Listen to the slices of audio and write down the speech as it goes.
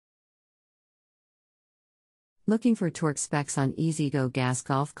Looking for torque specs on ezgo gas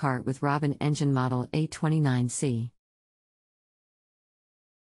golf cart with Robin engine model A29C.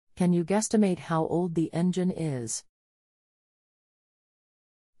 Can you guesstimate how old the engine is?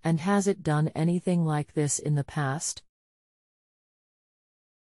 And has it done anything like this in the past?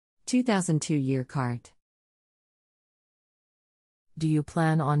 2002 year cart. Do you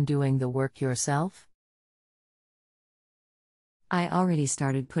plan on doing the work yourself? I already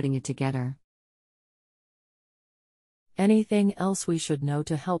started putting it together. Anything else we should know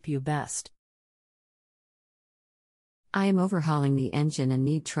to help you best? I am overhauling the engine and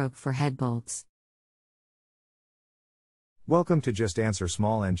need troque for head bolts. Welcome to Just Answer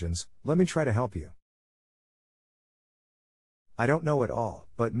Small Engines. Let me try to help you. I don't know it all,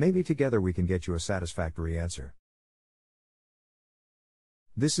 but maybe together we can get you a satisfactory answer.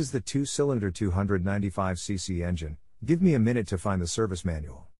 This is the 2-cylinder 295cc engine. Give me a minute to find the service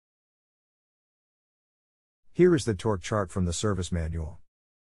manual. Here is the torque chart from the service manual.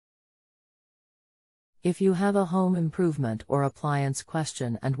 If you have a home improvement or appliance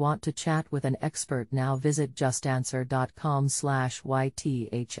question and want to chat with an expert now, visit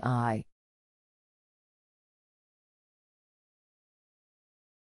justanswer.com/ythi.